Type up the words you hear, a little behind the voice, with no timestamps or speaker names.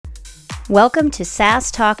Welcome to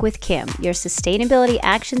SAS Talk with Kim, your Sustainability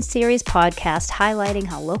Action Series podcast highlighting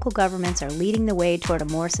how local governments are leading the way toward a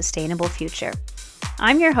more sustainable future.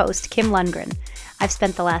 I'm your host, Kim Lundgren. I've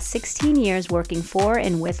spent the last 16 years working for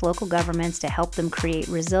and with local governments to help them create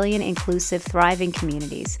resilient, inclusive, thriving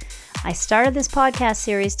communities. I started this podcast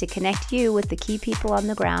series to connect you with the key people on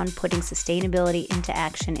the ground putting sustainability into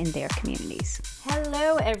action in their communities.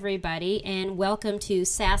 Hello, everybody, and welcome to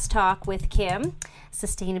SAS Talk with Kim,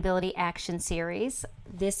 Sustainability Action Series.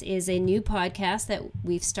 This is a new podcast that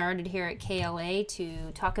we've started here at KLA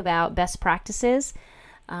to talk about best practices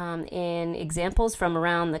and examples from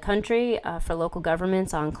around the country for local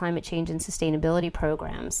governments on climate change and sustainability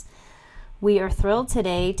programs. We are thrilled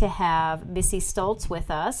today to have Missy Stoltz with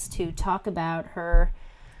us to talk about her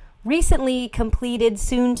recently completed,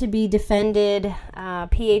 soon-to-be defended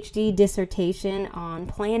PhD dissertation on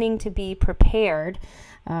planning to be prepared,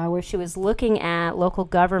 where she was looking at local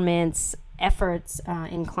governments' efforts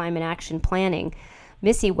in climate action planning.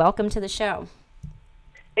 Missy, welcome to the show.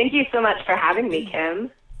 Thank you so much for having me, Kim.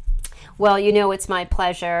 Well, you know, it's my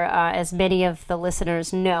pleasure. As many of the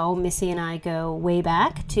listeners know, Missy and I go way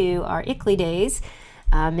back to our ICLEI days.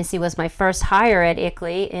 Missy was my first hire at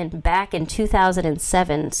ICLEI back in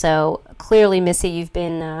 2007. So clearly, Missy, you've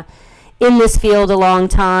been in this field a long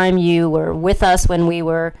time. You were with us when we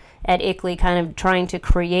were at ICLEI kind of trying to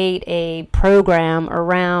create a program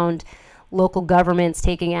around local governments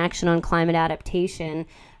taking action on climate adaptation.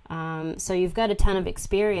 So you've got a ton of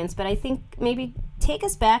experience, but I think maybe take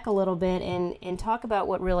us back a little bit and talk about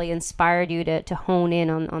what really inspired you to hone in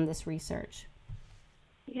on this research.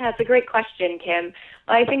 Yeah, it's a great question, Kim.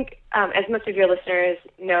 Well, I think as most of your listeners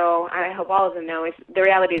know, I hope all of them know, is the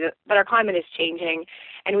reality that our climate is changing,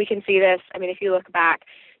 and we can see this. I mean, if you look back,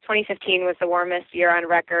 2015 was the warmest year on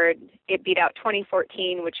record. It beat out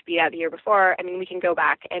 2014, which beat out the year before. I mean, we can go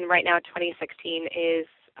back, and right now 2016 is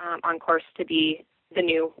on course to be the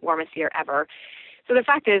new warmest year ever. So the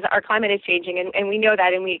fact is our climate is changing, and we know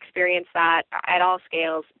that, and we experience that at all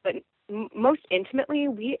scales. But most intimately,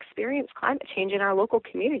 we experience climate change in our local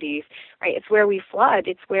communities, right? It's where we flood.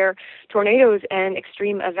 It's where tornadoes and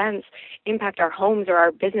extreme events impact our homes or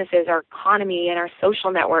our businesses, our economy, and our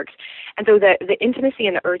social networks. And so the intimacy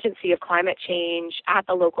and the urgency of climate change at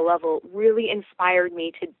the local level really inspired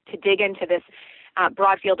me to dig into this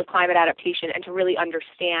broad field of climate adaptation and to really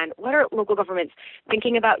understand what are local governments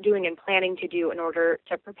thinking about doing and planning to do in order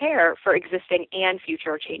to prepare for existing and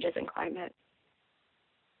future changes in climate.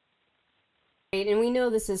 And we know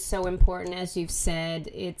this is so important, as you've said.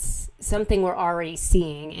 It's something we're already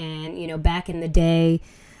seeing. And, you know, back in the day,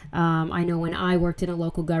 I know when I worked in a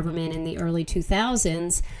local government in the early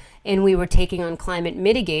 2000s, and we were taking on climate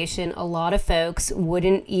mitigation, a lot of folks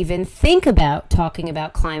wouldn't even think about talking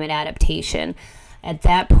about climate adaptation. At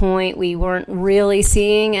that point, we weren't really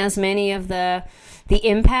seeing as many of the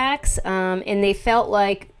impacts, and they felt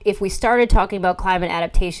like if we started talking about climate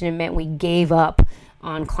adaptation, it meant we gave up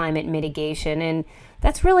on climate mitigation, and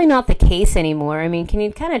that's really not the case anymore. I mean, can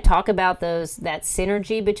you kind of talk about that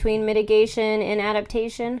synergy between mitigation and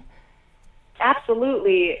adaptation?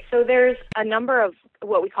 Absolutely. So there's a number of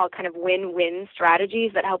what we call kind of win-win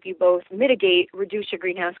strategies that help you both mitigate, reduce your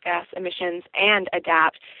greenhouse gas emissions, and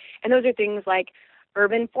adapt. And those are things like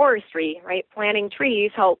urban forestry, right? Planting trees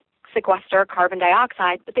help sequester carbon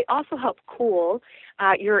dioxide, but they also help cool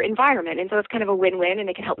your environment. And so it's kind of a win-win, and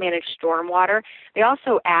they can help manage stormwater. They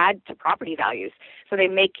also add to property values. So they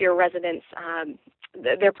make your residents,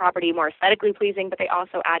 their property more aesthetically pleasing, but they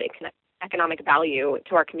also add economic value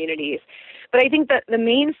to our communities. But I think that the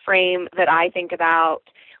main frame that I think about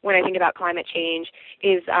when I think about climate change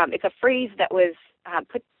is it's a phrase that was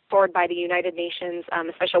put forward by the United Nations,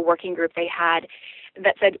 a special working group they had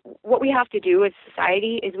that said what we have to do as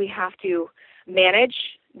society is we have to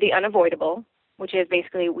manage the unavoidable, which is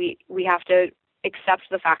basically we have to accept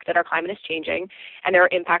the fact that our climate is changing and there are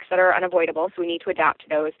impacts that are unavoidable, so we need to adapt to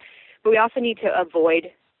those. But we also need to avoid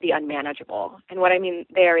the unmanageable. And what I mean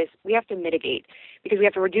there is we have to mitigate, because we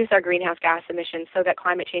have to reduce our greenhouse gas emissions so that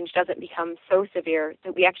climate change doesn't become so severe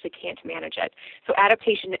that we actually can't manage it. So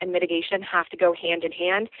adaptation and mitigation have to go hand in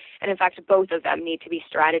hand. And in fact, both of them need to be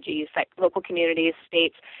strategies that local communities,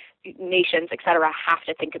 states, nations, et cetera, have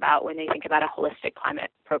to think about when they think about a holistic climate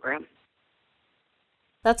program.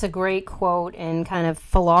 That's a great quote and kind of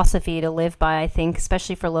philosophy to live by, I think,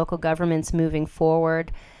 especially for local governments moving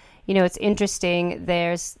forward. You know, it's interesting,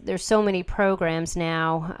 there's so many programs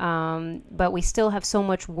now, but we still have so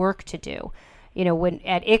much work to do. You know, when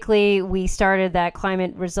at ICLEI, we started that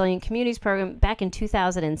Climate Resilient Communities program back in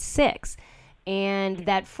 2006. And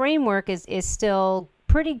that framework is still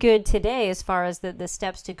pretty good today as far as the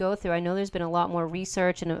steps to go through. I know there's been a lot more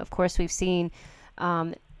research, and of course we've seen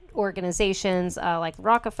organizations like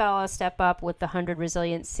Rockefeller step up with the 100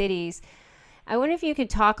 Resilient Cities. I wonder if you could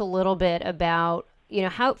talk a little bit about,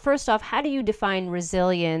 first off, how do you define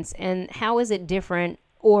resilience, and how is it different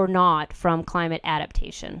or not from climate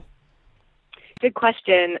adaptation? Good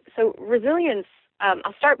question. So resilience,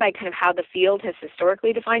 I'll start by kind of how the field has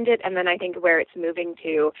historically defined it, and then I think where it's moving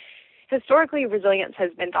to. Historically, resilience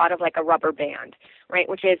has been thought of like a rubber band, right,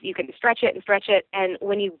 which is you can stretch it, and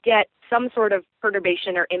when you get some sort of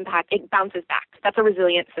perturbation or impact, it bounces back. That's a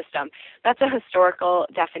resilient system. That's a historical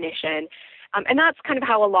definition. And that's kind of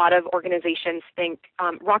how a lot of organizations think.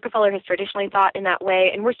 Rockefeller has traditionally thought in that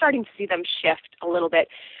way, and we're starting to see them shift a little bit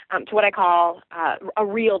to what I call a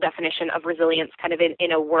real definition of resilience kind of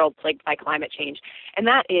in a world plagued by climate change. And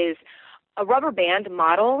that is a rubber band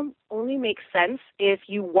model only makes sense if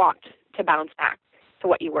you want to bounce back to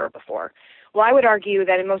what you were before. Well, I would argue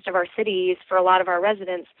that in most of our cities, for a lot of our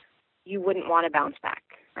residents, you wouldn't want to bounce back.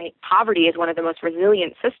 Right? Poverty is one of the most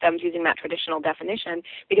resilient systems using that traditional definition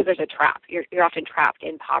because there's a trap. You're often trapped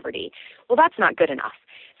in poverty. Well, that's not good enough.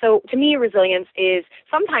 So to me, resilience is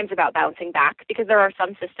sometimes about bouncing back because there are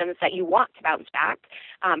some systems that you want to bounce back.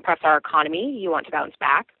 Perhaps our economy, you want to bounce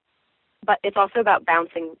back. But it's also about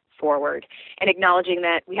bouncing forward and acknowledging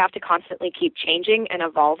that we have to constantly keep changing and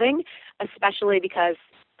evolving, especially because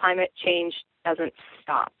climate change doesn't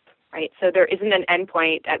stop. Right, so there isn't an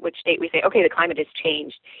endpoint at which date we say, okay, the climate has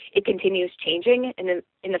changed. It continues changing, and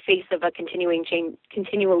in the face of a continually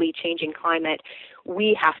changing climate,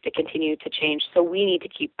 we have to continue to change. So we need to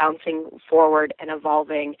keep bouncing forward and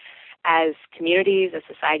evolving as communities, as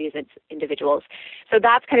societies, as individuals. So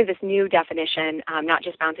that's kind of this new definition, not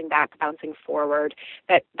just bouncing back, bouncing forward,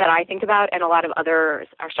 that I think about, and a lot of others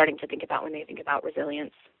are starting to think about when they think about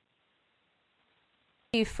resilience.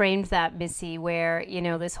 You framed that, Missy, where,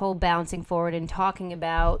 this whole bouncing forward and talking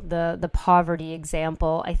about the poverty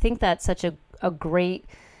example. I think that's such a great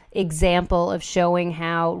example of showing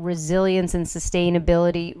how resilience and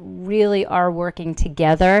sustainability really are working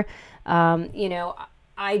together.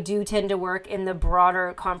 I do tend to work in the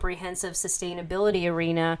broader comprehensive sustainability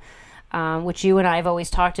arena, which you and I have always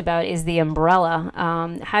talked about is the umbrella.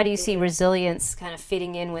 How do you see resilience kind of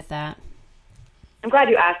fitting in with that? I'm glad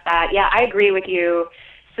you asked that. Yeah, I agree with you.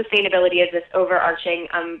 Sustainability is this overarching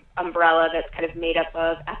umbrella that's kind of made up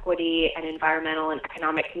of equity and environmental and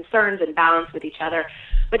economic concerns and balance with each other.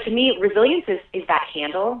 But to me, resilience is that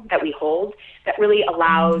handle that we hold that really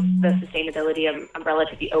allows the sustainability umbrella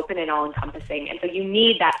to be open and all-encompassing. And so you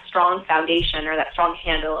need that strong foundation or that strong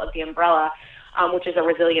handle of the umbrella, which is a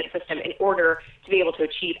resilient system, in order to be able to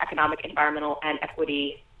achieve economic, environmental, and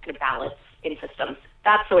equity kind of balance in systems.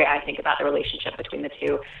 That's the way I think about the relationship between the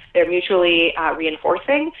two. They're mutually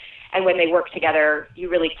reinforcing, and when they work together, you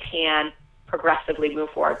really can progressively move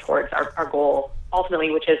forward towards our goal, ultimately,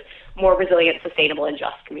 which is more resilient, sustainable, and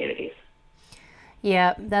just communities.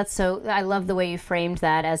 Yeah, I love the way you framed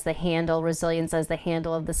that as the handle, resilience as the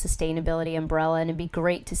handle of the sustainability umbrella, and it'd be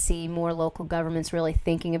great to see more local governments really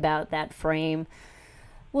thinking about that frame.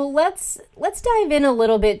 Well, let's dive in a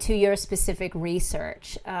little bit to your specific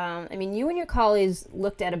research. You and your colleagues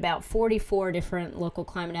looked at about 44 different local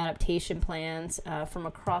climate adaptation plans from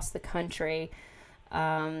across the country.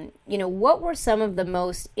 What were some of the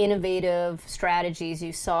most innovative strategies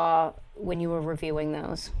you saw when you were reviewing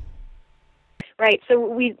those? Right. So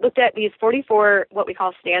we looked at these 44 what we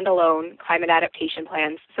call standalone climate adaptation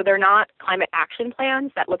plans. So they're not climate action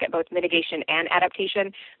plans that look at both mitigation and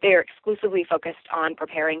adaptation. They are exclusively focused on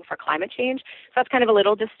preparing for climate change. So that's kind of a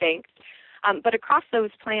little distinct. But across those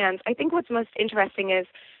plans, I think what's most interesting is,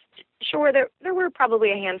 sure, there were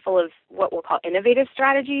probably a handful of what we'll call innovative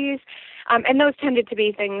strategies, and those tended to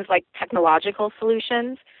be things like technological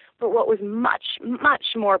solutions. But what was much,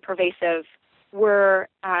 much more pervasive were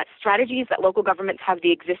strategies that local governments have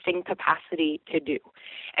the existing capacity to do.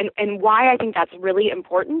 And why I think that's really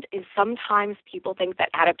important is sometimes people think that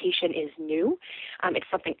adaptation is new. It's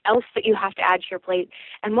something else that you have to add to your plate.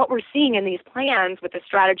 And what we're seeing in these plans with the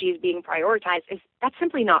strategies being prioritized is that's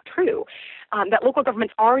simply not true. That local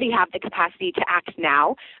governments already have the capacity to act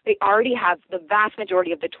now. They already have the vast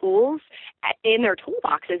majority of the tools in their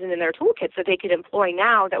toolboxes and in their toolkits that they could employ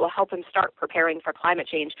now that will help them start preparing for climate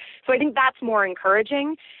change. So I think that's more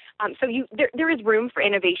encouraging. There is room for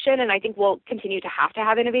innovation, and I think we'll continue to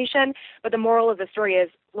have innovation. But the moral of the story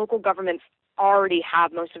is local governments already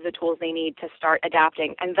have most of the tools they need to start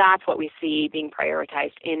adapting, and that's what we see being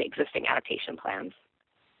prioritized in existing adaptation plans.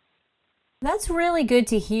 That's really good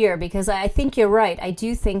to hear, because I think you're right. I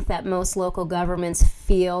do think that most local governments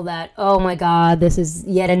feel that, oh my God, this is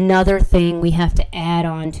yet another thing we have to add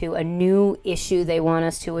on to, a new issue they want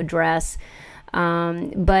us to address.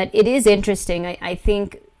 But it is interesting. I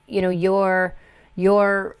think, the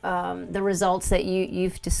results that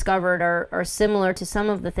you've discovered are similar to some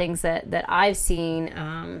of the things that I've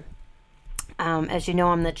seen. As you know,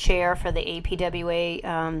 I'm the chair for the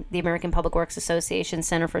APWA, the American Public Works Association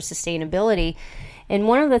Center for Sustainability. And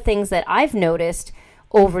one of the things that I've noticed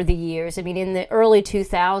over the years, in the early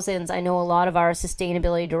 2000s, I know a lot of our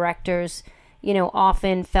sustainability directors,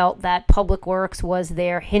 often felt that public works was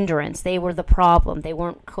their hindrance. They were the problem. They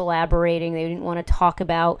weren't collaborating. They didn't want to talk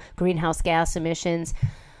about greenhouse gas emissions.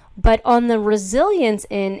 But on the resilience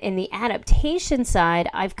and the adaptation side,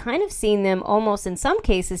 I've kind of seen them almost in some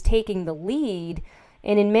cases taking the lead.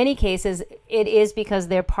 And in many cases, it is because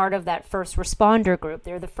they're part of that first responder group.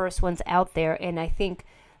 They're the first ones out there. And I think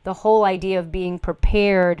the whole idea of being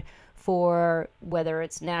prepared for whether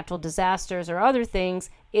it's natural disasters or other things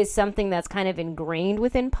is something that's kind of ingrained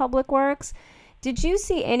within public works. Did you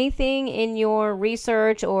see anything in your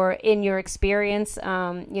research or in your experience,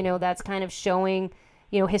 that's kind of showing,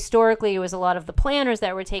 historically it was a lot of the planners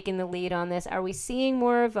that were taking the lead on this. Are we seeing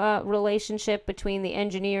more of a relationship between the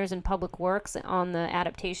engineers and public works on the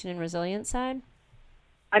adaptation and resilience side?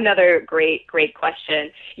 Another great question.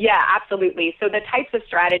 Yeah, absolutely. So the types of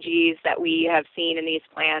strategies that we have seen in these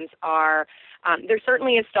plans are, there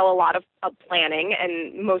certainly is still a lot of planning,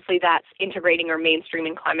 and mostly that's integrating or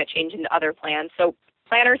mainstreaming climate change into other plans. So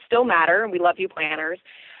planners still matter, and we love you planners.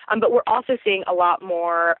 But we're also seeing a lot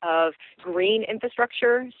more of green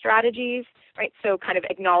infrastructure strategies, right? So kind of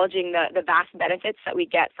acknowledging the vast benefits that we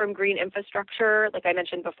get from green infrastructure, like I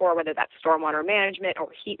mentioned before, whether that's stormwater management or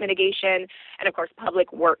heat mitigation. And of course,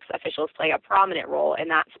 public works officials play a prominent role in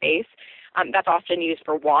that space. That's often used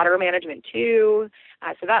for water management too.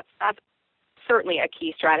 So that's certainly a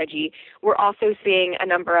key strategy. We're also seeing a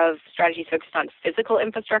number of strategies focused on physical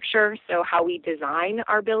infrastructure, so how we design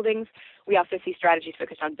our buildings. We also see strategies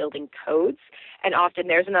focused on building codes, and often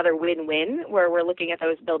there's another win-win where we're looking at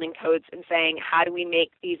those building codes and saying, how do we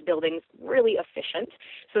make these buildings really efficient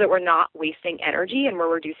so that we're not wasting energy and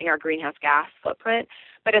we're reducing our greenhouse gas footprint.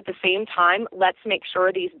 But at the same time, let's make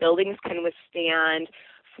sure these buildings can withstand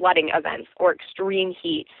flooding events or extreme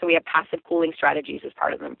heat. So we have passive cooling strategies as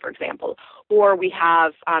part of them, for example. Or we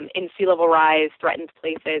have in sea level rise threatened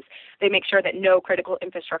places, they make sure that no critical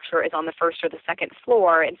infrastructure is on the first or the second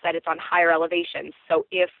floor. Instead, it's on higher elevations. So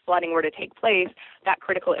if flooding were to take place, that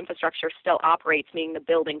critical infrastructure still operates, meaning the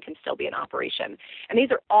building can still be in operation. And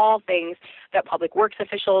these are all things that public works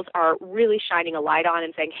officials are really shining a light on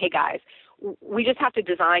and saying, hey guys, we just have to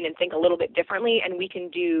design and think a little bit differently, and we can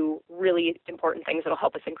do really important things that will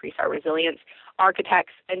help us increase our resilience.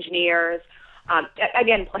 Architects, engineers,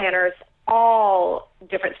 again, planners, all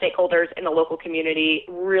different stakeholders in the local community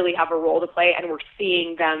really have a role to play, and we're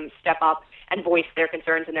seeing them step up and voice their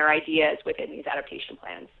concerns and their ideas within these adaptation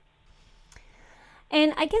plans.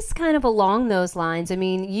 And I guess kind of along those lines,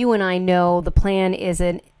 you and I know the plan is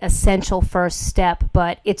an essential first step,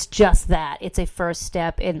 but it's just that. It's a first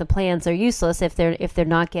step, and the plans are useless if they're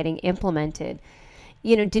not getting implemented.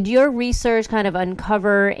 Did your research kind of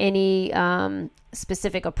uncover any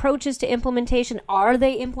specific approaches to implementation? Are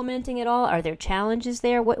they implementing at all? Are there challenges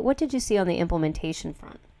there? What did you see on the implementation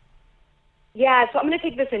front? Yeah, so I'm going to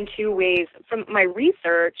take this in two ways. From my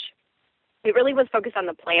research, it really was focused on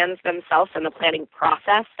the plans themselves and the planning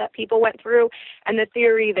process that people went through. And the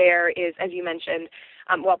theory there is, as you mentioned,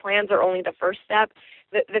 while plans are only the first step,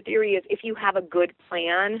 the theory is if you have a good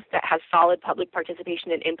plan that has solid public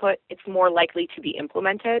participation and input, it's more likely to be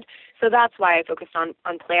implemented. So that's why I focused on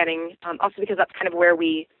planning, also because that's kind of where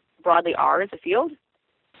we broadly are as a field.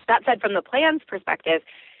 That said, from the plans perspective,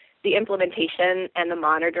 the implementation and the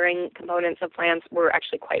monitoring components of plans were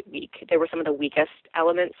actually quite weak. They were some of the weakest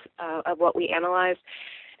elements of what we analyzed.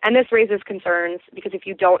 And this raises concerns because if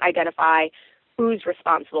you don't identify who's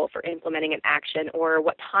responsible for implementing an action or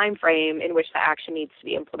what time frame in which the action needs to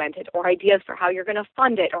be implemented or ideas for how you're going to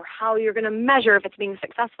fund it or how you're going to measure if it's being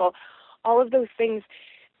successful, all of those things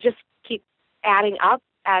just keep adding up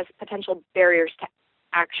as potential barriers to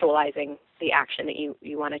actualizing the action that you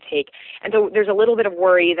want to take. And so there's a little bit of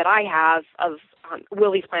worry that I have of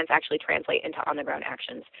will these plans actually translate into on-the-ground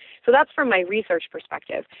actions? So that's from my research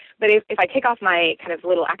perspective. But if I take off my kind of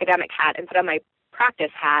little academic hat and put on my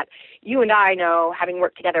practice hat, you and I know, having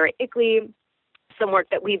worked together at ICLEI, some work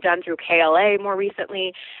that we've done through KLA more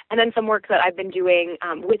recently, and then some work that I've been doing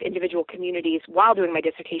with individual communities while doing my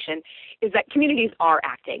dissertation, is that communities are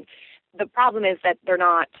acting. The problem is that they're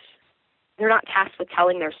not they're not tasked with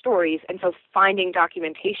telling their stories, and so finding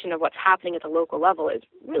documentation of what's happening at the local level is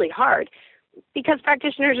really hard because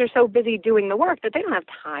practitioners are so busy doing the work that they don't have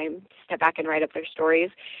time to step back and write up their stories.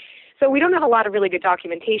 So we don't have a lot of really good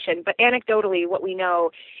documentation, but anecdotally what we know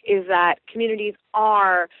is that communities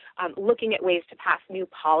are looking at ways to pass new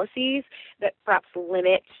policies that perhaps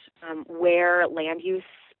limit where land use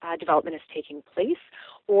development is taking place,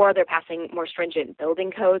 or they're passing more stringent building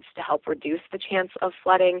codes to help reduce the chance of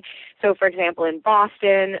flooding. So, for example, in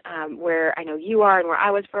Boston, where I know you are and where I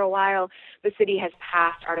was for a while, the city has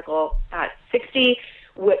passed Article 60,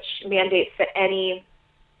 which mandates that any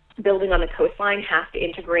building on the coastline has to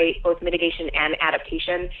integrate both mitigation and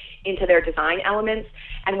adaptation into their design elements.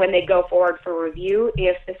 And when they go forward for review,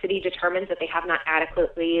 if the city determines that they have not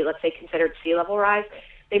adequately, let's say, considered sea level rise,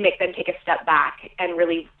 they make them take a step back and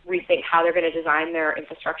really rethink how they're going to design their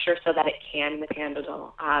infrastructure so that it can withstand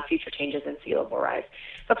future changes in sea level rise.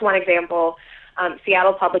 So that's one example.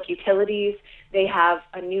 Seattle Public Utilities, they have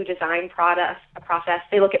a new design process.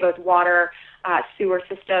 They look at both water, sewer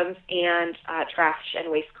systems, and trash and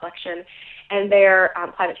waste collection. And their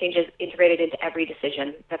climate change is integrated into every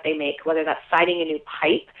decision that they make, whether that's siting a new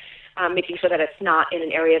pipe, making sure that it's not in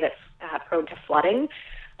an area that's prone to flooding,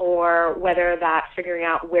 or whether that's figuring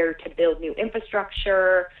out where to build new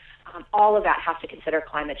infrastructure. All of that has to consider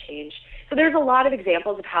climate change. So there's a lot of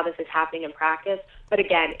examples of how this is happening in practice, but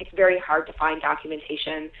again, it's very hard to find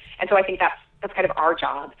documentation. And so I think that's kind of our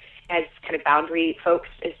job as kind of boundary folks,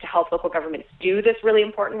 is to help local governments do this really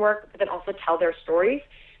important work, but then also tell their stories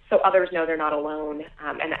so others know they're not alone,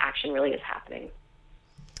 and the action really is happening.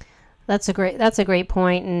 That's a great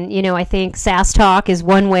point. And, I think SAS Talk is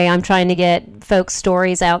one way I'm trying to get folks'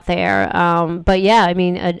 stories out there. But yeah, I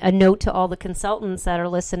mean, a note to all the consultants that are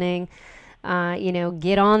listening,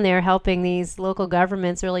 get on there helping these local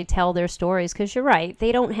governments really tell their stories, because you're right,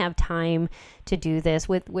 they don't have time to do this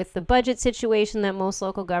with the budget situation that most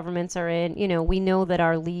local governments are in. We know that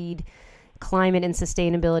our lead climate and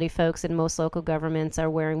sustainability folks in most local governments are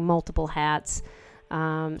wearing multiple hats.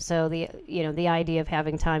 So the idea of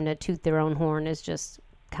having time to toot their own horn is just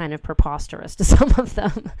kind of preposterous to some of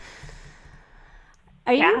them.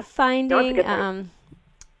 Are you finding,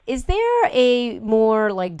 is there a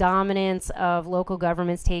more like dominance of local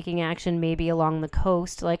governments taking action maybe along the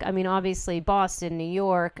coast? Like, I mean, obviously Boston, New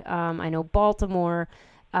York, I know Baltimore,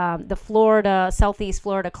 the Southeast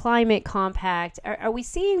Florida Climate Compact. Are we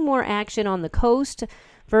seeing more action on the coast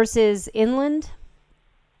versus inland?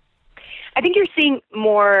 I think you're seeing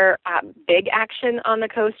more big action on the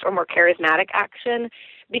coast, or more charismatic action,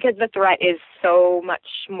 because the threat is so much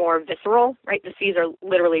more visceral, right? The seas are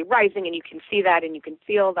literally rising, and you can see that and you can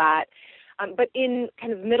feel that. But in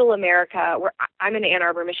kind of middle America, where I'm in Ann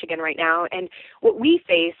Arbor, Michigan right now, and what we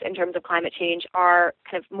face in terms of climate change are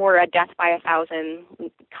kind of more a death by 1,000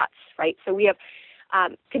 cuts, right? So we have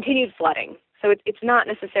continued flooding. So it's not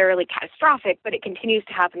necessarily catastrophic, but it continues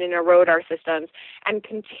to happen and erode our systems, and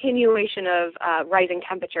continuation of rising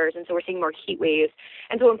temperatures. And so we're seeing more heat waves.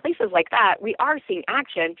 And so in places like that, we are seeing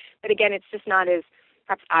action, but again, it's just not as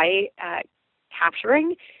perhaps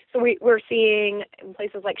eye-capturing. So we're seeing in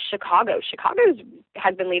places like Chicago. Chicago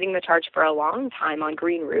has been leading the charge for a long time on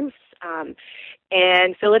green roofs.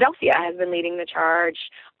 And Philadelphia has been leading the charge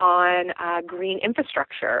on green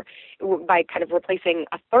infrastructure by kind of replacing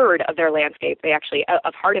a third of their landscape. They actually,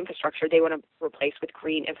 of hard infrastructure, they want to replace with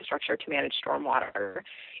green infrastructure to manage stormwater.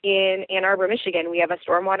 In Ann Arbor, Michigan, we have a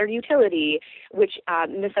stormwater utility, which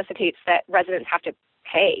necessitates that residents have to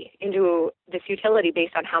pay into this utility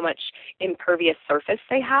based on how much impervious surface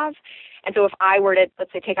they have. And so if I were to,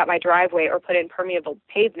 let's say, take out my driveway or put in permeable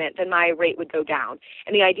pavement, then my rate would go down.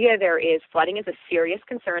 And the idea there is flooding is a serious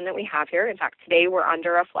concern that we have here. In fact, today we're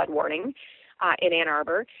under a flood warning in Ann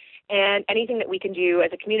Arbor. And anything that we can do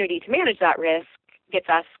as a community to manage that risk gets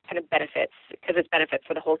us kind of benefits, because it's benefits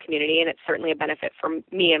for the whole community, and it's certainly a benefit for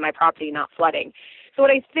me and my property not flooding. So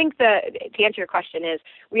what I think to answer your question is,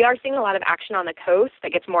 we are seeing a lot of action on the coast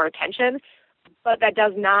that gets more attention, but that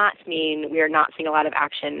does not mean we are not seeing a lot of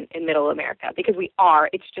action in middle America, because we are.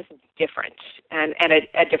 It's just different and at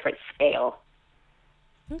a different scale.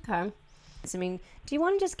 Okay. I mean, do you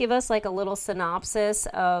want to just give us like a little synopsis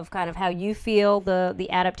of kind of how you feel the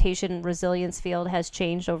adaptation resilience field has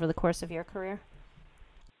changed over the course of your career?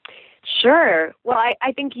 Sure. Well,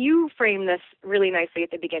 I think you framed this really nicely at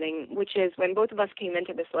the beginning, which is when both of us came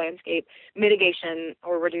into this landscape, mitigation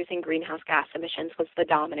or reducing greenhouse gas emissions was the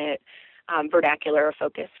dominant vernacular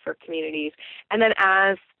focus for communities. And then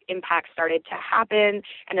as impacts started to happen,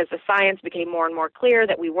 and as the science became more and more clear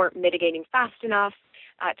that we weren't mitigating fast enough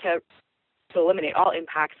to to eliminate all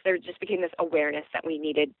impacts, there just became this awareness that we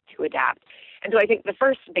needed to adapt. And so I think the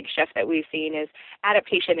first big shift that we've seen is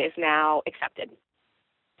adaptation is now accepted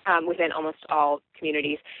within almost all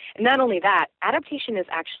communities. And not only that, adaptation is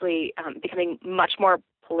actually becoming much more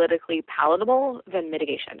politically palatable than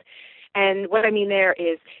mitigation. And what I mean there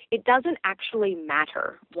is it doesn't actually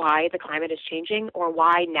matter why the climate is changing or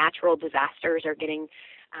why natural disasters are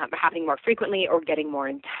happening more frequently or getting more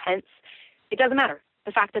intense. It doesn't matter.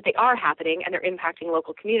 The fact that they are happening and they're impacting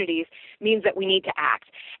local communities means that we need to act.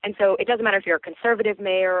 And so it doesn't matter if you're a conservative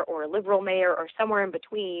mayor or a liberal mayor or somewhere in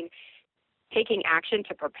between, taking action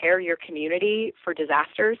to prepare your community for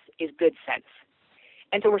disasters is good sense.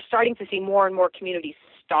 And so we're starting to see more and more communities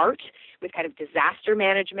start with kind of disaster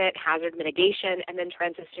management, hazard mitigation, and then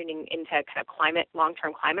transitioning into kind of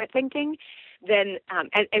long-term climate thinking. Then,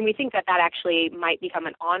 and we think that actually might become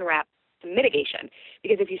an on-ramp to mitigation,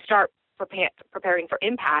 because if you start preparing for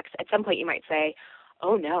impacts, at some point you might say,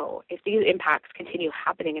 oh no, if these impacts continue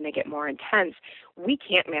happening and they get more intense, we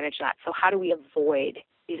can't manage that. So how do we avoid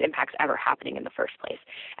these impacts ever happening in the first place?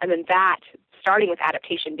 And then that, starting with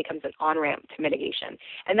adaptation, becomes an on-ramp to mitigation.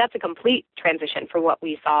 And that's a complete transition from what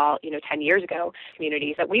we saw, 10 years ago.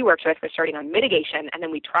 Communities that we worked with were starting on mitigation, and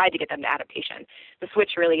then we tried to get them to adaptation. The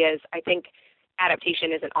switch really is, I think,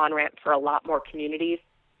 adaptation is an on-ramp for a lot more communities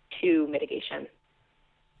to mitigation.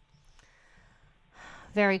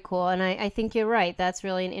 Very cool. And I think you're right. That's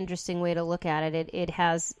really an interesting way to look at it. It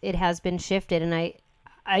has been shifted. And I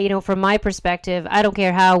from my perspective, I don't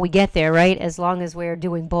care how we get there, right? As long as we're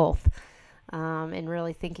doing both and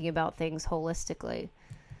really thinking about things holistically.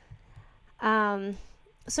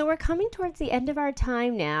 So we're coming towards the end of our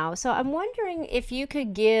time now. So I'm wondering if you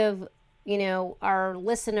could give, our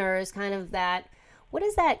listeners kind of what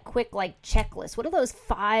is that quick checklist? What are those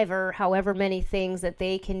 5 or however many things that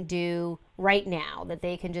they can do right now that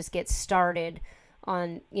they can just get started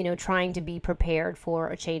on, trying to be prepared for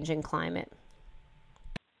a changing climate?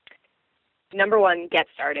 Number 1, get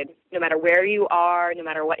started. No matter where you are, no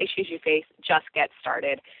matter what issues you face, just get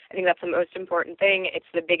started. I think that's the most important thing. It's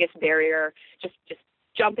the biggest barrier. Just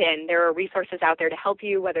jump in. There are resources out there to help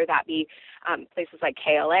you, whether that be places like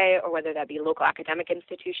KLA or whether that be local academic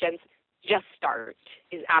institutions. Just start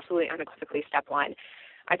is absolutely unequivocally step 1.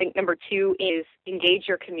 I think number 2 is engage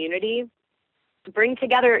your community. Bring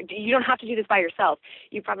together, you don't have to do this by yourself.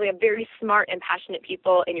 You probably have very smart and passionate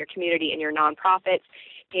people in your community, in your nonprofits,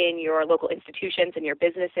 in your local institutions, in your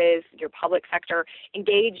businesses, your public sector.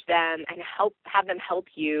 Engage them and have them help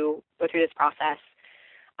you go through this process.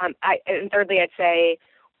 And thirdly, I'd say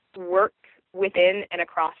work within and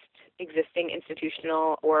across existing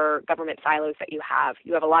institutional or government silos that you have.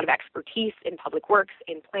 You have a lot of expertise in public works,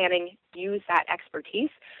 in planning. Use that expertise,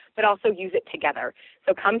 but also use it together.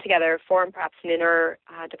 So come together, form perhaps an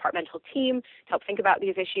interdepartmental team to help think about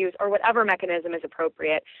these issues or whatever mechanism is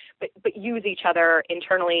appropriate, but use each other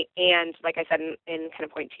internally and, like I said in kind of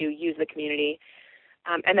point 2, use the community.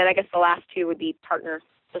 And then I guess the last 2 would be partner.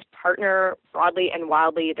 Just partner broadly and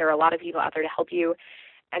wildly. There are a lot of people out there to help you.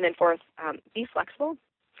 And then 4th, be flexible.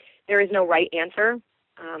 There is no right answer.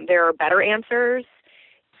 There are better answers.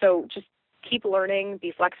 So just keep learning,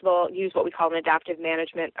 be flexible, use what we call an adaptive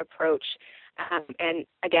management approach. And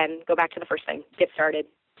again, go back to the first thing, get started,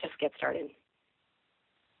 just get started.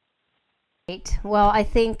 Great. Well, I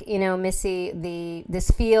think, Missy, this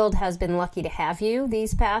field has been lucky to have you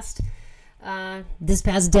this past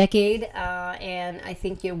decade, and I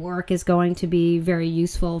think your work is going to be very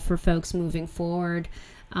useful for folks moving forward.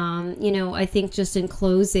 I think just in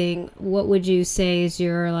closing, what would you say is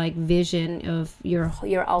your vision of your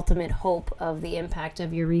ultimate hope of the impact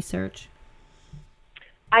of your research?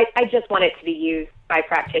 I just want it to be used by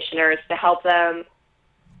practitioners to help them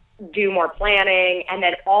do more planning and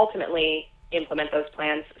then ultimately implement those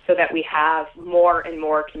plans so that we have more and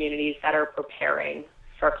more communities that are preparing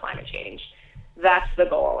for climate change. That's the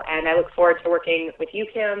goal. And I look forward to working with you,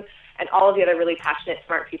 Kim, and all of the other really passionate,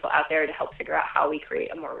 smart people out there to help figure out how we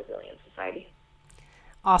create a more resilient society.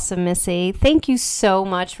 Awesome, Missy. Thank you so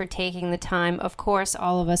much for taking the time. Of course,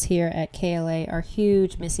 all of us here at KLA are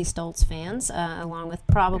huge Missy Stoltz fans, along with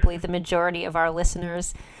probably the majority of our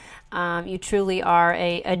listeners. You truly are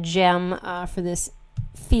a gem for this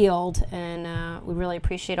field, and we really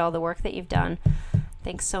appreciate all the work that you've done.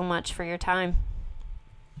 Thanks so much for your time.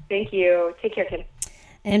 Thank you. Take care, Kim.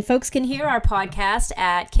 And folks can hear our podcast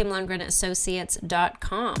at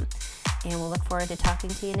KimLundgrenassociates.com. And we'll look forward to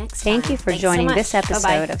talking to you next time. Thank you for joining this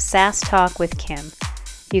episode of SAS Talk with Kim.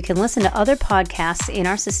 You can listen to other podcasts in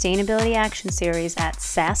our Sustainability Action Series at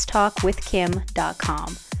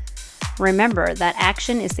sastalkwithkim.com. Remember that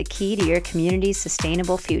action is the key to your community's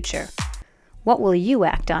sustainable future. What will you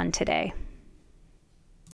act on today?